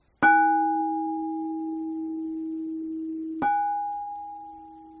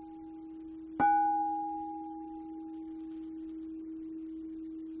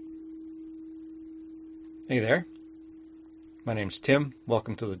Hey there. My name's Tim.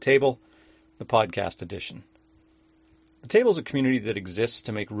 Welcome to The Table, the podcast edition. The Table is a community that exists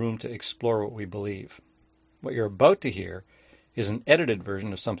to make room to explore what we believe. What you're about to hear is an edited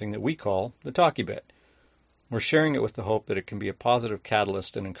version of something that we call the Talkie Bit. We're sharing it with the hope that it can be a positive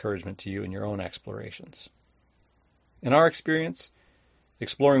catalyst and encouragement to you in your own explorations. In our experience,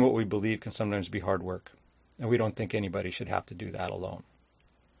 exploring what we believe can sometimes be hard work, and we don't think anybody should have to do that alone.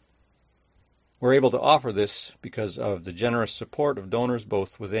 We're able to offer this because of the generous support of donors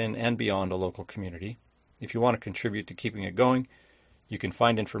both within and beyond a local community. If you want to contribute to keeping it going, you can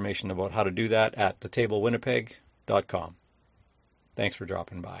find information about how to do that at thetablewinipeg.com. Thanks for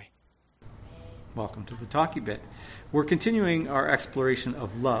dropping by. Welcome to the Talkie Bit. We're continuing our exploration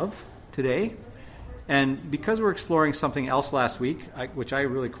of love today. And because we're exploring something else last week, which I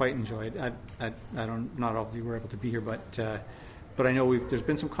really quite enjoyed, not all of you were able to be here, but I know there's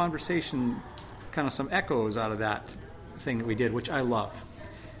been some conversation, kind of some echoes out of that thing that we did, which I love.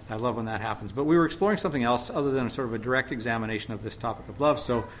 I love when that happens. But we were exploring something else other than sort of a direct examination of this topic of love.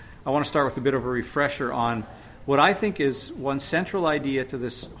 So I want to start with a bit of a refresher on what I think is one central idea to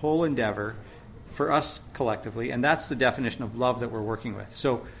this whole endeavor for us collectively, and that's the definition of love that we're working with.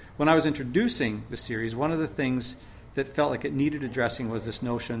 So when I was introducing the series, one of the things that felt like it needed addressing was this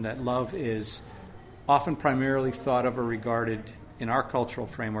notion that love is often primarily thought of or regarded in our cultural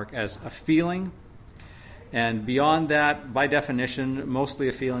framework as a feeling, and beyond that, by definition, mostly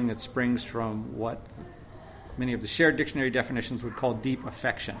a feeling that springs from what many of the shared dictionary definitions would call deep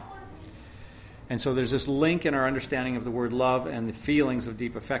affection. And so there's this link in our understanding of the word love and the feelings of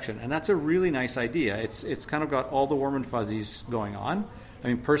deep affection, and that's a really nice idea. It's kind of got all the warm and fuzzies going on. I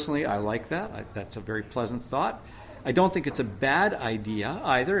mean, personally, I like that. That's a very pleasant thought. I don't think it's a bad idea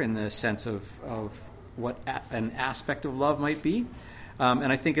either in the sense of what an aspect of love might be.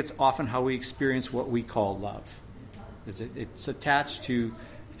 And I think it's often how we experience what we call love. It's attached to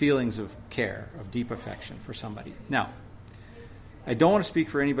feelings of care, of deep affection for somebody. Now, I don't want to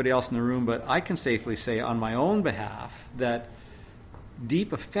speak for anybody else in the room, but I can safely say on my own behalf that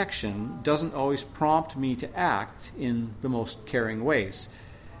deep affection doesn't always prompt me to act in the most caring ways.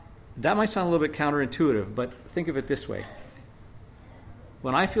 That might sound a little bit counterintuitive, but think of it this way.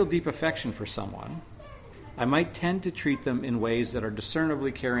 When I feel deep affection for someone, I might tend to treat them in ways that are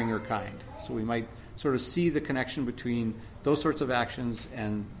discernibly caring or kind. So we might sort of see the connection between those sorts of actions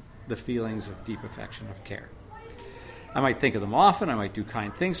and the feelings of deep affection, of care. I might think of them often. I might do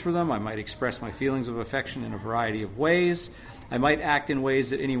kind things for them. I might express my feelings of affection in a variety of ways. I might act in ways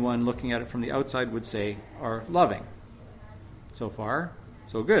that anyone looking at it from the outside would say are loving. So far,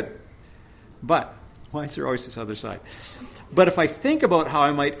 so good. But why is there always this other side? But if I think about how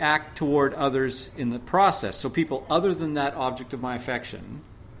I might act toward others in the process, so people other than that object of my affection,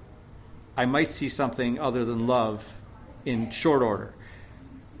 I might see something other than love in short order.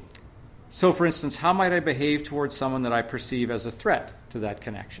 So, for instance, how might I behave towards someone that I perceive as a threat to that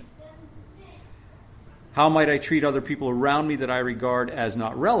connection? How might I treat other people around me that I regard as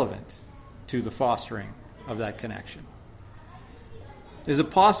not relevant to the fostering of that connection? Is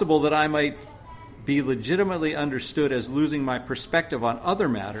it possible that I might be legitimately understood as losing my perspective on other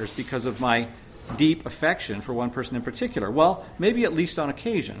matters because of my deep affection for one person in particular? Well, maybe at least on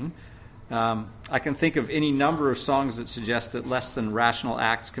occasion. I can think of any number of songs that suggest that less than rational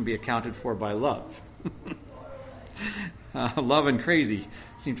acts can be accounted for by love. Love and crazy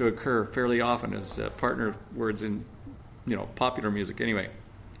seem to occur fairly often as partner words in, popular music anyway.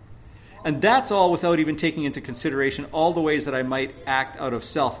 And that's all without even taking into consideration all the ways that I might act out of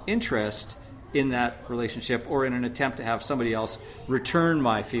self-interest in that relationship or in an attempt to have somebody else return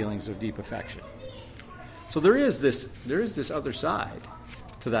my feelings of deep affection. So there is this other side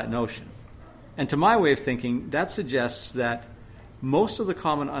to that notion. And to my way of thinking, that suggests that most of the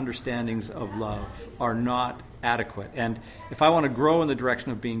common understandings of love are not adequate. And if I want to grow in the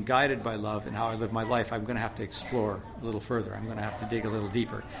direction of being guided by love and how I live my life, I'm going to have to explore a little further. I'm going to have to dig a little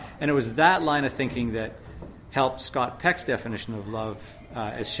deeper. And it was that line of thinking that helped Scott Peck's definition of love,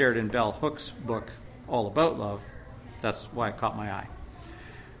 as shared in Bell Hook's book, All About Love. That's why it caught my eye.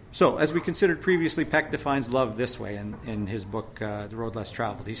 So, as we considered previously, Peck defines love this way in his book, The Road Less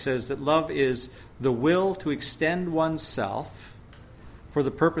Traveled. He says that love is the will to extend oneself for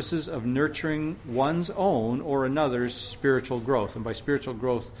the purposes of nurturing one's own or another's spiritual growth. And by spiritual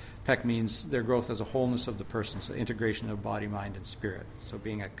growth, Peck means their growth as a wholeness of the person, so integration of body, mind, and spirit. So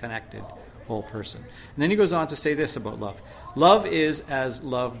being a connected whole person. And then he goes on to say this about love. Love is as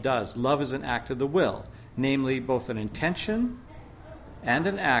love does. Love is an act of the will, namely both an intention and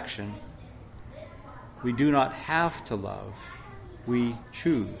an action. We do not have to love. We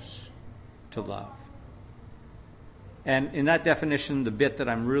choose to love. And in that definition, the bit that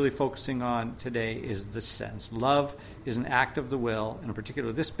I'm really focusing on today is this sentence. Love is an act of the will, and in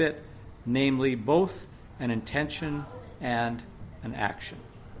particular this bit, namely both an intention and an action.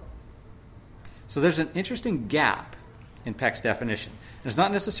 So there's an interesting gap in Peck's definition. And it's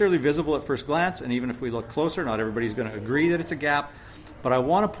not necessarily visible at first glance, and even if we look closer, not everybody's going to agree that it's a gap, but I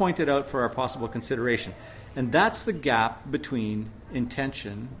want to point it out for our possible consideration. And that's the gap between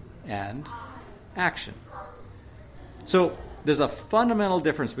intention and action. So there's a fundamental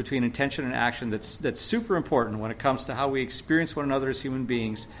difference between intention and action that's super important when it comes to how we experience one another as human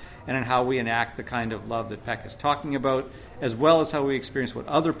beings and in how we enact the kind of love that Peck is talking about, as well as how we experience what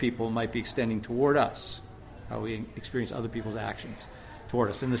other people might be extending toward us, how we experience other people's actions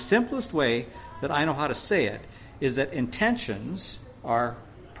toward us. And the simplest way that I know how to say it is that intentions are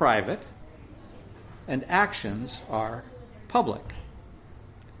private and actions are public.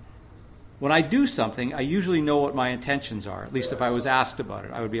 When I do something, I usually know what my intentions are. At least if I was asked about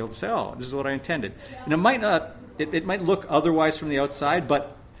it, I would be able to say, oh, this is what I intended. And it might look otherwise from the outside,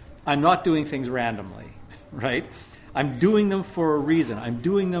 but I'm not doing things randomly, right? I'm doing them for a reason. I'm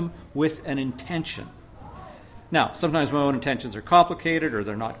doing them with an intention. Now, sometimes my own intentions are complicated or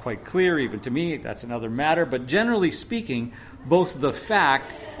they're not quite clear, even to me. That's another matter. But generally speaking, both the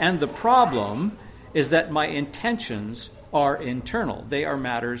fact and the problem is that my intentions are internal. They are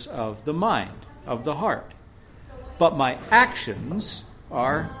matters of the mind, of the heart. But my actions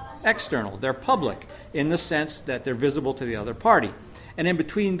are external. They're public in the sense that they're visible to the other party. And in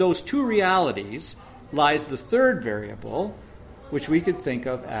between those two realities lies the third variable, which we could think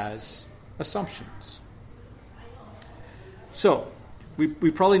of as assumptions. So,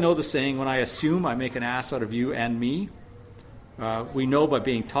 we probably know the saying, when I assume, I make an ass out of you and me. We know by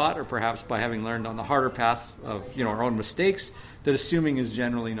being taught, or perhaps by having learned on the harder path of our own mistakes, that assuming is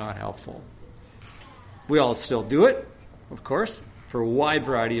generally not helpful. We all still do it, of course, for a wide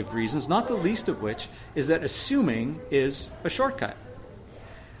variety of reasons, not the least of which is that assuming is a shortcut.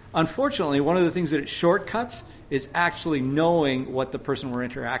 Unfortunately, one of the things that it shortcuts is actually knowing what the person we're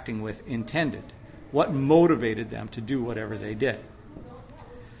interacting with intended, what motivated them to do whatever they did.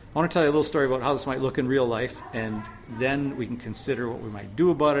 I want to tell you a little story about how this might look in real life, and then we can consider what we might do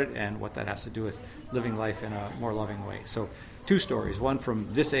about it and what that has to do with living life in a more loving way. So 2 stories, one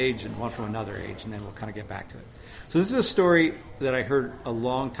from this age and one from another age, and then we'll kind of get back to it. So this is a story that I heard a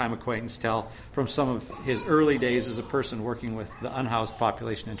long-time acquaintance tell from some of his early days as a person working with the unhoused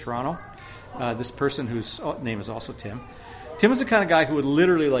population in Toronto. This person, whose name is also Tim. Tim is the kind of guy who would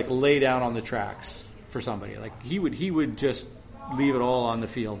literally lay down on the tracks for somebody. He would just leave it all on the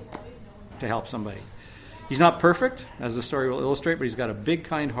field to help somebody. He's not perfect, as the story will illustrate, but he's got a big,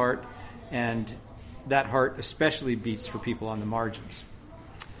 kind heart, and that heart especially beats for people on the margins.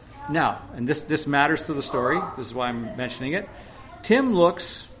 Now, and this matters to the story, this is why I'm mentioning it, Tim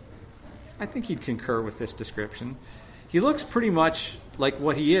looks, I think he'd concur with this description, he looks pretty much like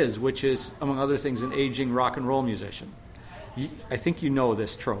what he is, which is, among other things, an aging rock and roll musician. I think you know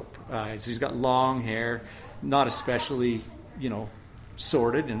this trope. He's got long hair, not especially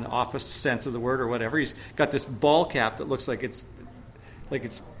sorted in the office sense of the word or whatever. He's got this ball cap that looks like it's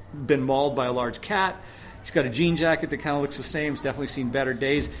been mauled by a large cat. He's got a jean jacket that kind of looks the same. He's definitely seen better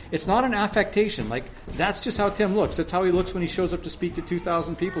days. It's not an affectation. That's just how Tim looks. That's how he looks when he shows up to speak to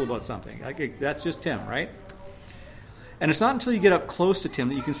 2,000 people about something. That's just Tim, right? And it's not until you get up close to Tim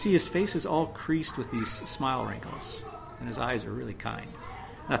that you can see his face is all creased with these smile wrinkles. And his eyes are really kind.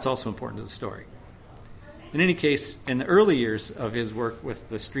 That's also important to the story. In any case, in the early years of his work with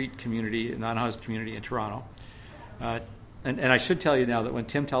the street community, non-housed community in Toronto, and I should tell you now that when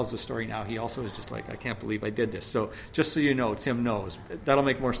Tim tells the story now, he also is just I can't believe I did this. So just so you know, Tim knows. That'll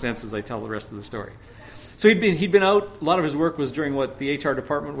make more sense as I tell the rest of the story. So he'd been out. A lot of his work was during what the HR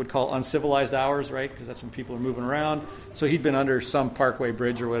department would call uncivilized hours, right? Because that's when people are moving around. So he'd been under some Parkway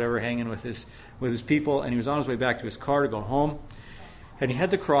Bridge or whatever, hanging with his people, and he was on his way back to his car to go home, and he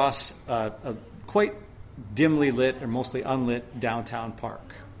had to cross a quite dimly lit or mostly unlit downtown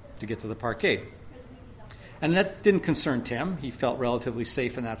park to get to the parkade. And that didn't concern Tim. He felt relatively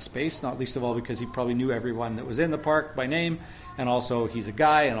safe in that space, not least of all because he probably knew everyone that was in the park by name, and also he's a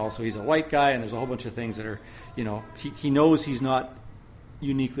guy, and also he's a white guy, and there's a whole bunch of things that are, he knows he's not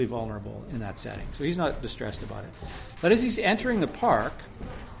uniquely vulnerable in that setting. So he's not distressed about it. But as he's entering the park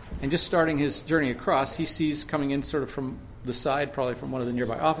and just starting his journey across, he sees coming in sort of from the side, probably from one of the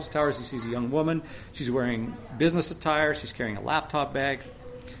nearby office towers, he sees a young woman. She's wearing business attire. She's carrying a laptop bag,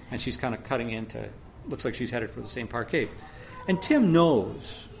 and she's kind of cutting into, looks like she's headed for the same parkade. And Tim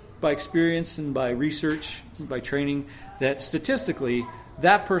knows, by experience and by research, and by training, that statistically,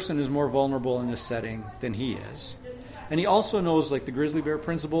 that person is more vulnerable in this setting than he is. And he also knows, like, the grizzly bear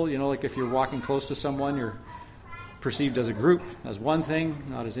principle. Like if you're walking close to someone, you're perceived as a group, as one thing,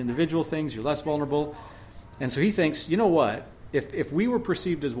 not as individual things. You're less vulnerable. And so he thinks, you know what? If we were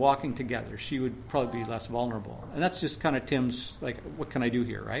perceived as walking together, she would probably be less vulnerable. And that's just kind of Tim's, like, what can I do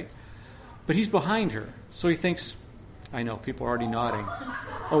here, right? But he's behind her. So he thinks, I know, people are already nodding.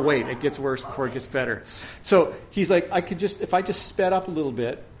 Oh, wait, it gets worse before it gets better. So he's like, if I just sped up a little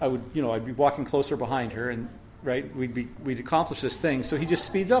bit, I'd be walking closer behind her, and right, we'd accomplish this thing. So he just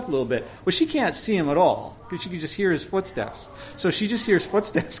speeds up a little bit. Well, she can't see him at all because she can just hear his footsteps. So she just hears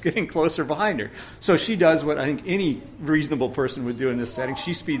footsteps getting closer behind her. So she does what I think any reasonable person would do in this setting.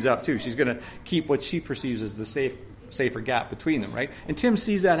 She speeds up too. She's going to keep what she perceives as the safer gap between them, right? And Tim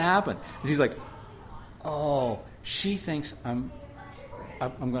sees that happen. And he's like, oh, she thinks I'm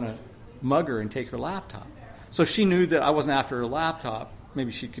going to mug her and take her laptop. So if she knew that I wasn't after her laptop,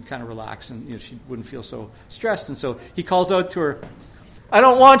 maybe she could kind of relax and she wouldn't feel so stressed. And so he calls out to her, I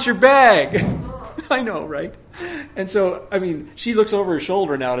don't want your bag. I know, right? And so, she looks over her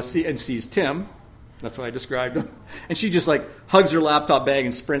shoulder now to see and sees Tim. That's what I described him. And she just like hugs her laptop bag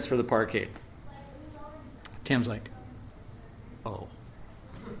and sprints for the parkade. Tim's like, oh,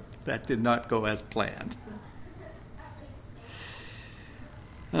 that did not go as planned.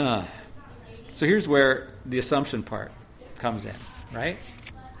 So here's where the assumption part comes in, right?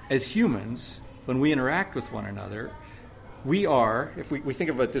 As humans, when we interact with one another, we are, if we think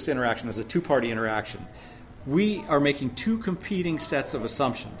about this interaction as a two-party interaction, we are making two competing sets of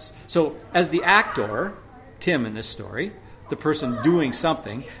assumptions. So as the actor, Tim in this story, the person doing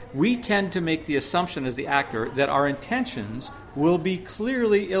something, we tend to make the assumption as the actor that our intentions will be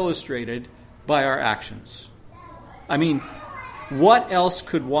clearly illustrated by our actions. What else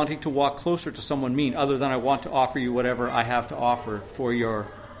could wanting to walk closer to someone mean other than I want to offer you whatever I have to offer for your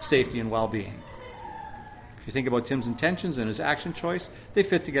safety and well-being? If you think about Tim's intentions and his action choice, they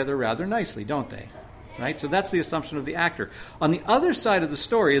fit together rather nicely, don't they? Right? So that's the assumption of the actor. On the other side of the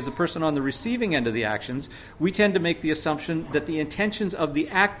story, as the person on the receiving end of the actions, we tend to make the assumption that the intentions of the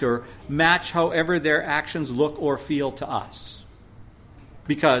actor match however their actions look or feel to us.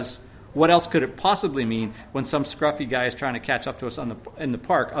 Because what else could it possibly mean when some scruffy guy is trying to catch up to us in the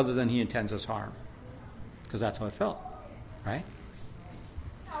park other than he intends us harm? Because that's how it felt, right?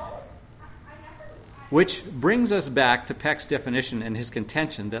 Which brings us back to Peck's definition and his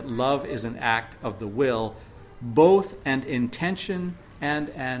contention that love is an act of the will, both an intention and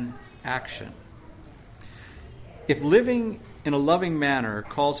an action. If living in a loving manner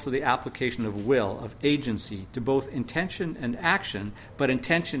calls for the application of will, of agency, to both intention and action, but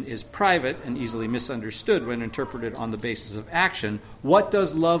intention is private and easily misunderstood when interpreted on the basis of action, what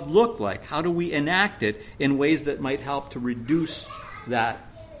does love look like? How do we enact it in ways that might help to reduce that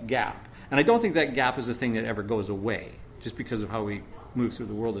gap? And I don't think that gap is a thing that ever goes away, just because of how we move through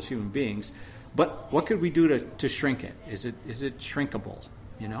the world as human beings. But what could we do to shrink it? Is it shrinkable,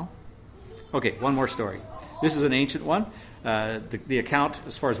 Okay, one more story. This is an ancient one. The account,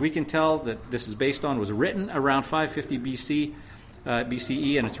 as far as we can tell, that this is based on was written around 550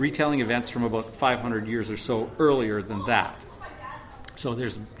 BCE, and it's retelling events from about 500 years or so earlier than that. So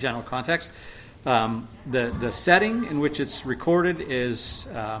there's general context. The setting in which it's recorded is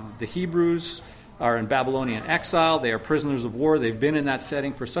the Hebrews are in Babylonian exile. They are prisoners of war. They've been in that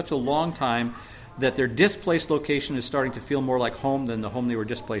setting for such a long time that their displaced location is starting to feel more like home than the home they were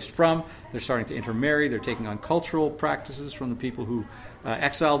displaced from. They're starting to intermarry. They're taking on cultural practices from the people who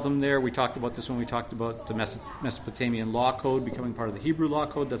exiled them there. We talked about this when we talked about the Mesopotamian law code becoming part of the Hebrew law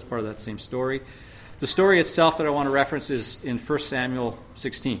code. That's part of that same story. The story itself that I want to reference is in 1 Samuel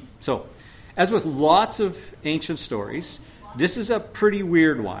 16. So, as with lots of ancient stories, this is a pretty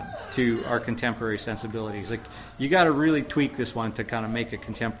weird one to our contemporary sensibilities. Like, you got to really tweak this one to kind of make a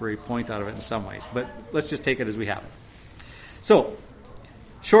contemporary point out of it in some ways. But let's just take it as we have it. So,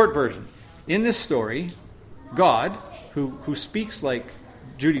 short version. In this story, God, who speaks like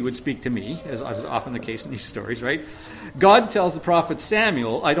Judy would speak to me, as is often the case in these stories, right? God tells the prophet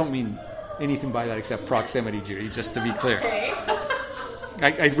Samuel, I don't mean anything by that except proximity, Judy, just to be clear. Okay.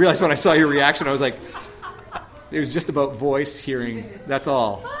 I realized when I saw your reaction, I was like, it was just about voice, hearing, that's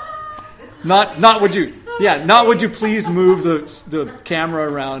all. Not would you please move the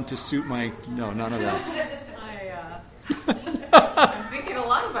camera around to suit my, no, none of that. I'm thinking a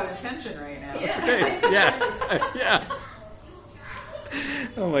lot about attention right now. Okay, yeah.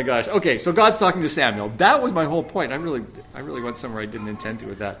 Oh my gosh. Okay, so God's talking to Samuel. That was my whole point. I really went somewhere I didn't intend to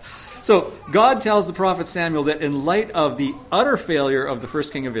with that. So God tells the prophet Samuel that in light of the utter failure of the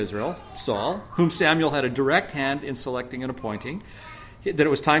first king of Israel, Saul, whom Samuel had a direct hand in selecting and appointing, that it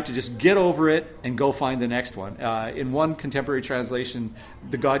was time to just get over it and go find the next one. In one contemporary translation,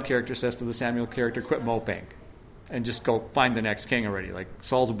 the God character says to the Samuel character, quit moping and just go find the next king already. Like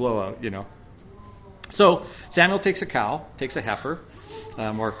Saul's a blowout, you know. So Samuel takes a cow, takes a heifer,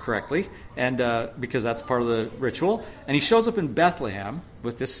 more correctly, and because that's part of the ritual. And he shows up in Bethlehem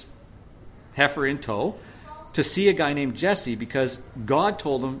with this heifer in tow to see a guy named Jesse, because God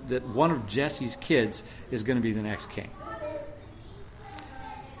told him that one of Jesse's kids is going to be the next king.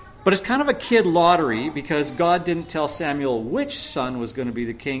 But it's kind of a kid lottery, because God didn't tell Samuel which son was going to be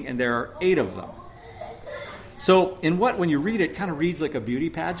the king, and there are 8 of them. So when you read it, it kind of reads like a beauty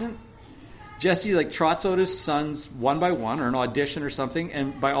pageant. Jesse trots out his sons one by one, or an audition or something,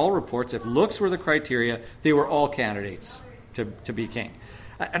 and by all reports, if looks were the criteria, they were all candidates to be king.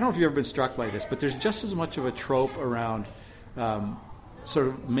 I don't know if you've ever been struck by this, but there's just as much of a trope around sort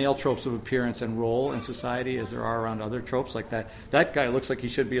of male tropes of appearance and role in society as there are around other tropes like that. That guy looks like he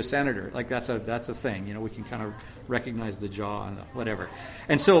should be a senator. Like that's a thing. You know, we can kind of recognize the jaw and the whatever.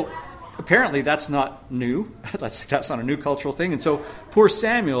 And so apparently that's not new. That's not a new cultural thing. And so poor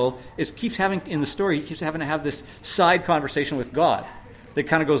Samuel keeps having in the story, he keeps having to have this side conversation with God that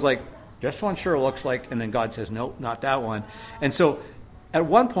kind of goes like, this one sure looks like, and then God says, nope, not that one. And so at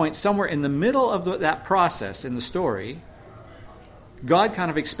one point, somewhere in the middle of that process in the story, God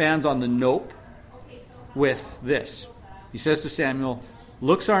kind of expands on the nope with this. He says to Samuel,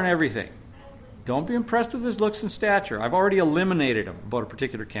 looks aren't everything. Don't be impressed with his looks and stature. I've already eliminated him about a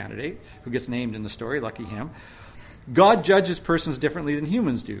particular candidate who gets named in the story, lucky him. God judges persons differently than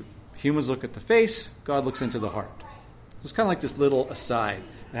humans do. Humans look at the face, God looks into the heart. So it's kind of like this little aside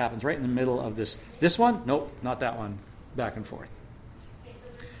that happens right in the middle of this. This one? Nope, not that one. Back and forth.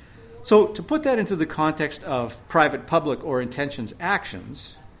 So to put that into the context of private, public, or intentions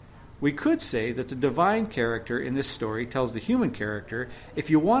actions, we could say that the divine character in this story tells the human character, if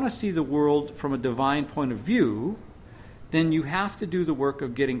you want to see the world from a divine point of view, then you have to do the work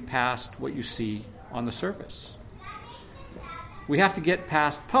of getting past what you see on the surface. We have to get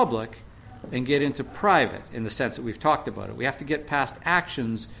past public and get into private in the sense that we've talked about it. We have to get past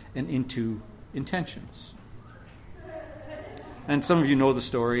actions and into intentions. And some of you know the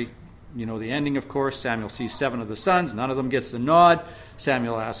story. You know the ending, of course. Samuel sees 7 of the sons. None of them gets the nod.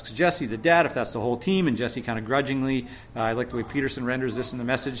 Samuel asks Jesse, the dad, if that's the whole team, and Jesse kind of grudgingly, I like the way Peterson renders this in the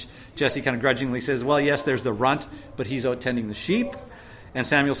Message, Jesse kind of grudgingly says, well, yes, there's the runt, but he's out tending the sheep. And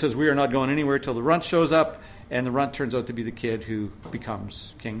Samuel says, we are not going anywhere till the runt shows up, and the runt turns out to be the kid who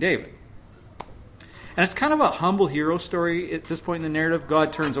becomes King David. And it's kind of a humble hero story at this point in the narrative.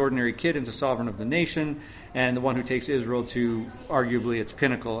 God turns ordinary kid into sovereign of the nation, and the one who takes Israel to arguably its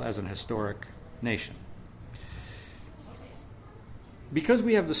pinnacle as an historic nation. Because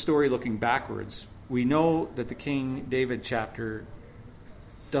we have the story looking backwards, we know that the King David chapter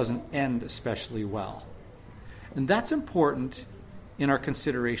doesn't end especially well. And that's important in our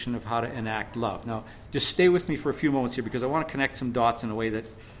consideration of how to enact love. Now, just stay with me for a few moments here, because I want to connect some dots in a way that,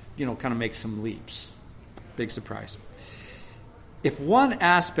 kind of makes some leaps. Big surprise. If one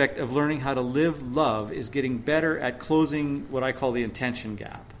aspect of learning how to live love is getting better at closing what I call the intention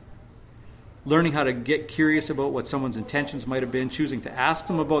gap, learning how to get curious about what someone's intentions might have been, choosing to ask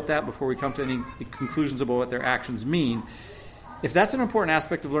them about that before we come to any conclusions about what their actions mean, if that's an important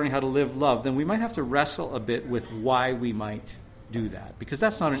aspect of learning how to live love, then we might have to wrestle a bit with why we might do that, because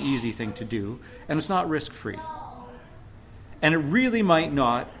that's not an easy thing to do, and it's not risk-free. And it really might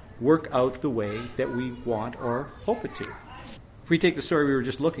not work out the way that we want or hope it to. If we take the story we were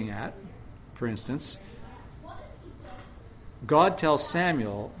just looking at, for instance, God tells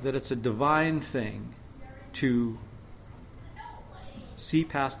Samuel that it's a divine thing to see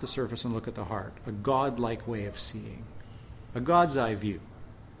past the surface and look at the heart, a God-like way of seeing, a God's eye view,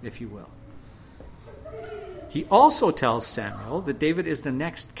 if you will. He also tells Samuel that David is the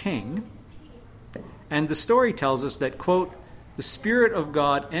next king, and the story tells us that, quote, the Spirit of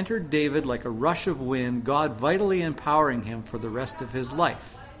God entered David like a rush of wind, God vitally empowering him for the rest of his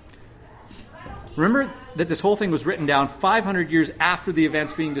life. Remember that this whole thing was written down 500 years after the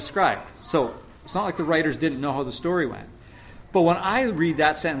events being described. So it's not like the writers didn't know how the story went. But when I read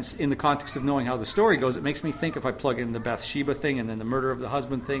that sentence in the context of knowing how the story goes, it makes me think, if I plug in the Bathsheba thing and then the murder of the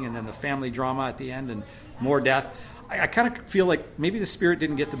husband thing and then the family drama at the end and more death, I kind of feel like maybe the Spirit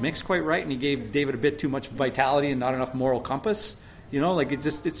didn't get the mix quite right, and he gave David a bit too much vitality and not enough moral compass.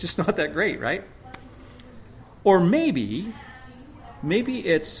 It's just not that great, right? Or maybe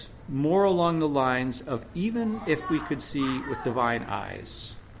it's more along the lines of, even if we could see with divine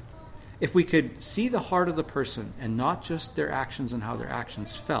eyes, if we could see the heart of the person and not just their actions and how their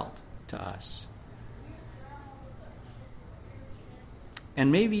actions felt to us,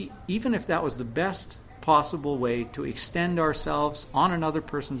 And maybe even if that was the best possible way to extend ourselves on another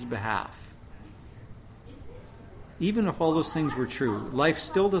person's behalf, even if all those things were true, life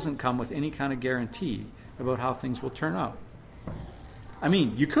still doesn't come with any kind of guarantee about how things will turn out. I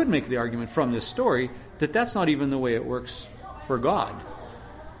mean, you could make the argument from this story that that's not even the way it works for God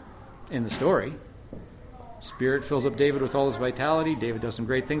in the story. Spirit fills up David with all his vitality. David does some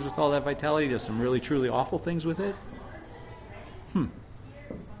great things with all that vitality, does some really, truly awful things with it.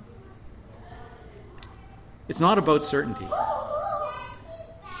 It's not about certainty.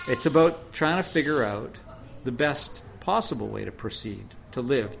 It's about trying to figure out the best possible way to proceed, to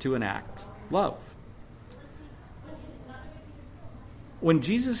live, to enact love. When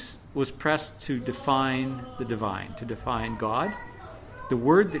Jesus was pressed to define the divine, to define God, the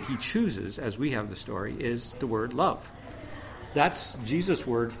word that he chooses, as we have the story, is the word love. That's Jesus'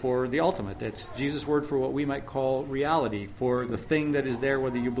 word for the ultimate. That's Jesus' word for what we might call reality, for the thing that is there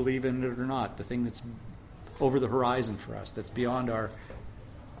whether you believe in it or not, the thing that's over the horizon for us, that's beyond our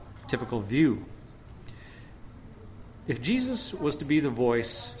typical view. If Jesus was to be the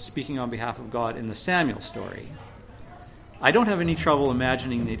voice speaking on behalf of God in the Samuel story, I don't have any trouble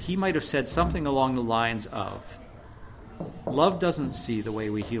imagining that he might have said something along the lines of, love doesn't see the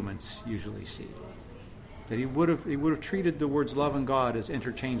way we humans usually see. That he would have treated the words love and God as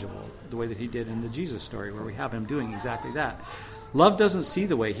interchangeable, the way that he did in the Jesus story, where we have him doing exactly that. Love doesn't see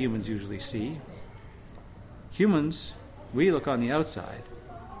the way humans usually see. Humans, we look on the outside,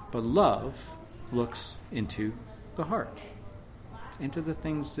 but love looks into the heart, into the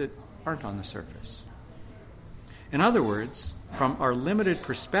things that aren't on the surface. In other words, from our limited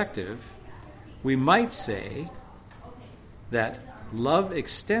perspective, we might say that love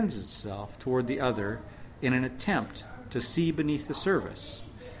extends itself toward the other in an attempt to see beneath the surface,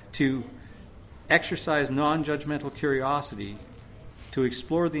 to exercise non-judgmental curiosity, to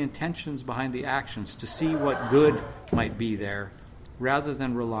explore the intentions behind the actions, to see what good might be there, rather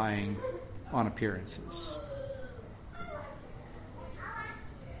than relying on appearances.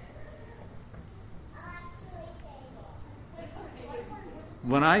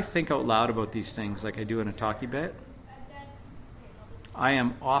 When I think out loud about these things, like I do in a talkie bet, I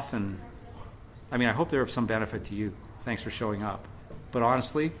am often, I hope they're of some benefit to you. Thanks for showing up. But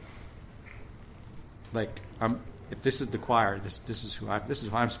honestly, if this is the choir, this is who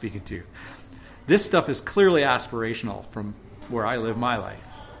I'm speaking to. This stuff is clearly aspirational from where I live my life.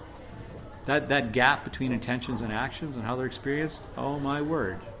 That gap between intentions and actions and how they're experienced, oh my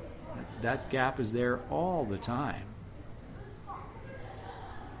word, that gap is there all the time.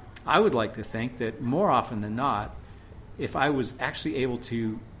 I would like to think that more often than not, if I was actually able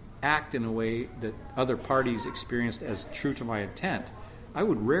to act in a way that other parties experienced as true to my intent, I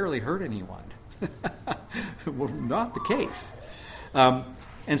would rarely hurt anyone. Well, not the case.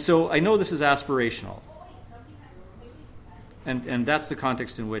 And so I know this is aspirational. And that's the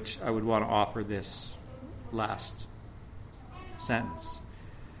context in which I would want to offer this last sentence.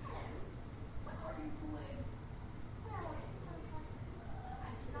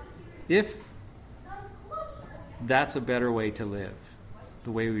 If that's a better way to live,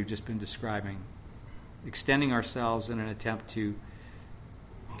 the way we've just been describing, extending ourselves in an attempt to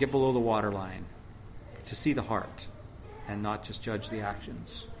get below the waterline, to see the heart and not just judge the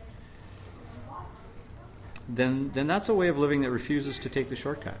actions, then that's a way of living that refuses to take the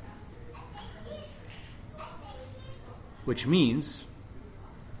shortcut. Which means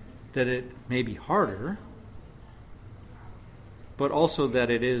that it may be harder, but also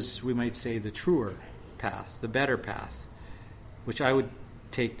that it is, we might say, the truer path, the better path, which I would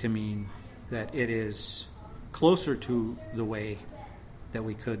take to mean that it is closer to the way that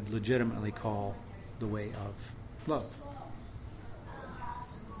we could legitimately call the way of love.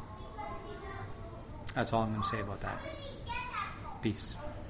 That's all I'm going to say about that. Peace.